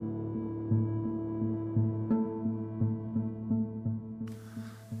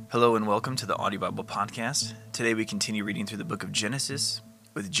Hello and welcome to the Audio Bible Podcast. Today we continue reading through the book of Genesis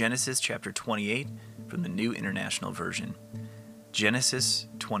with Genesis chapter 28 from the New International Version. Genesis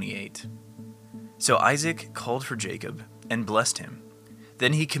 28. So Isaac called for Jacob and blessed him.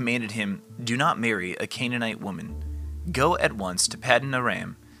 Then he commanded him, "Do not marry a Canaanite woman. Go at once to Paddan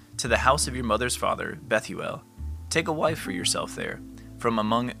Aram, to the house of your mother's father, Bethuel. Take a wife for yourself there, from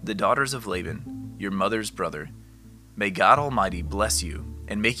among the daughters of Laban, your mother's brother. May God Almighty bless you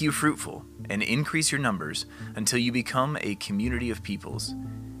and make you fruitful and increase your numbers until you become a community of peoples.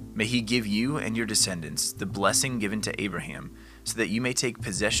 May he give you and your descendants the blessing given to Abraham, so that you may take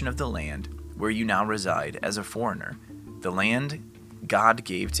possession of the land where you now reside as a foreigner, the land God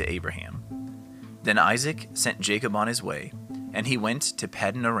gave to Abraham." Then Isaac sent Jacob on his way, and he went to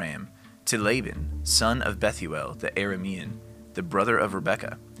Paddan Aram, to Laban, son of Bethuel the Aramean, the brother of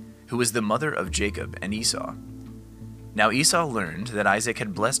Rebekah, who was the mother of Jacob and Esau. Now Esau learned that Isaac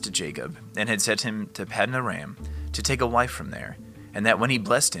had blessed Jacob and had sent him to Paddan Aram to take a wife from there, and that when he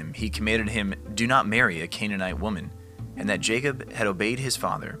blessed him, he commanded him, "Do not marry a Canaanite woman," and that Jacob had obeyed his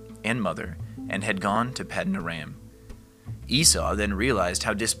father and mother and had gone to Paddan Aram. Esau then realized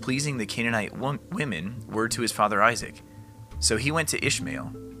how displeasing the Canaanite women were to his father Isaac. So he went to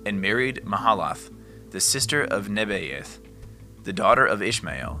Ishmael and married Mahalath, the sister of Nebaioth, the daughter of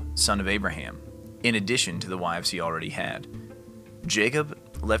Ishmael, son of Abraham, in addition to the wives he already had. Jacob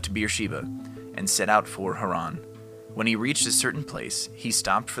left Beersheba and set out for Haran. When he reached a certain place, he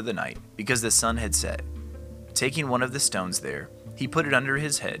stopped for the night, because the sun had set. Taking one of the stones there, he put it under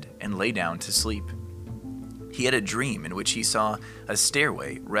his head and lay down to sleep. He had a dream in which he saw a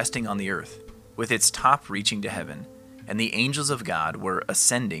stairway resting on the earth, with its top reaching to heaven, and the angels of God were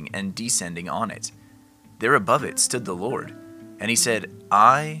ascending and descending on it. There above it stood the Lord, and he said,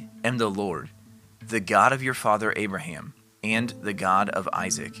 "I am the Lord, the God of your father Abraham, and the God of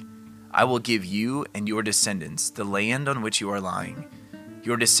Isaac. I will give you and your descendants the land on which you are lying.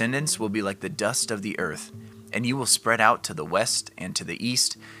 Your descendants will be like the dust of the earth, and you will spread out to the west and to the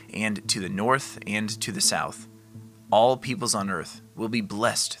east and to the north and to the south. All peoples on earth will be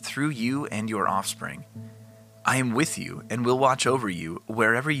blessed through you and your offspring. I am with you and will watch over you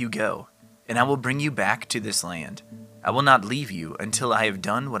wherever you go, and I will bring you back to this land. I will not leave you until I have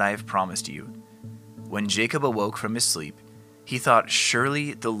done what I have promised you." When Jacob awoke from his sleep, he thought,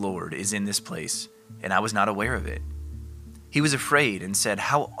 "Surely the Lord is in this place, and I was not aware of it." He was afraid and said,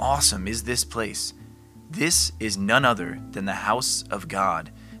 "How awesome is this place! This is none other than the house of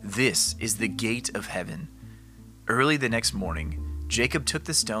God. This is the gate of heaven." Early the next morning, Jacob took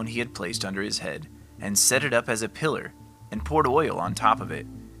the stone he had placed under his head and set it up as a pillar and poured oil on top of it.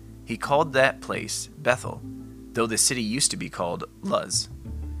 He called that place Bethel, though the city used to be called Luz.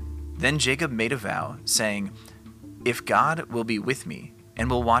 Then Jacob made a vow, saying, "If God will be with me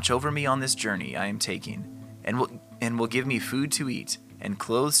and will watch over me on this journey I am taking, and will give me food to eat and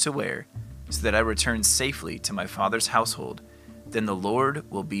clothes to wear, so that I return safely to my father's household, then the Lord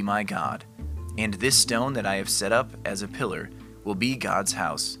will be my God, and this stone that I have set up as a pillar will be God's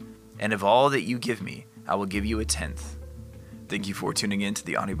house, and of all that you give me, I will give you a tenth." Thank you for tuning in to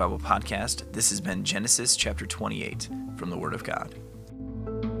the Audio Bible Podcast. This has been Genesis chapter 28 from the Word of God.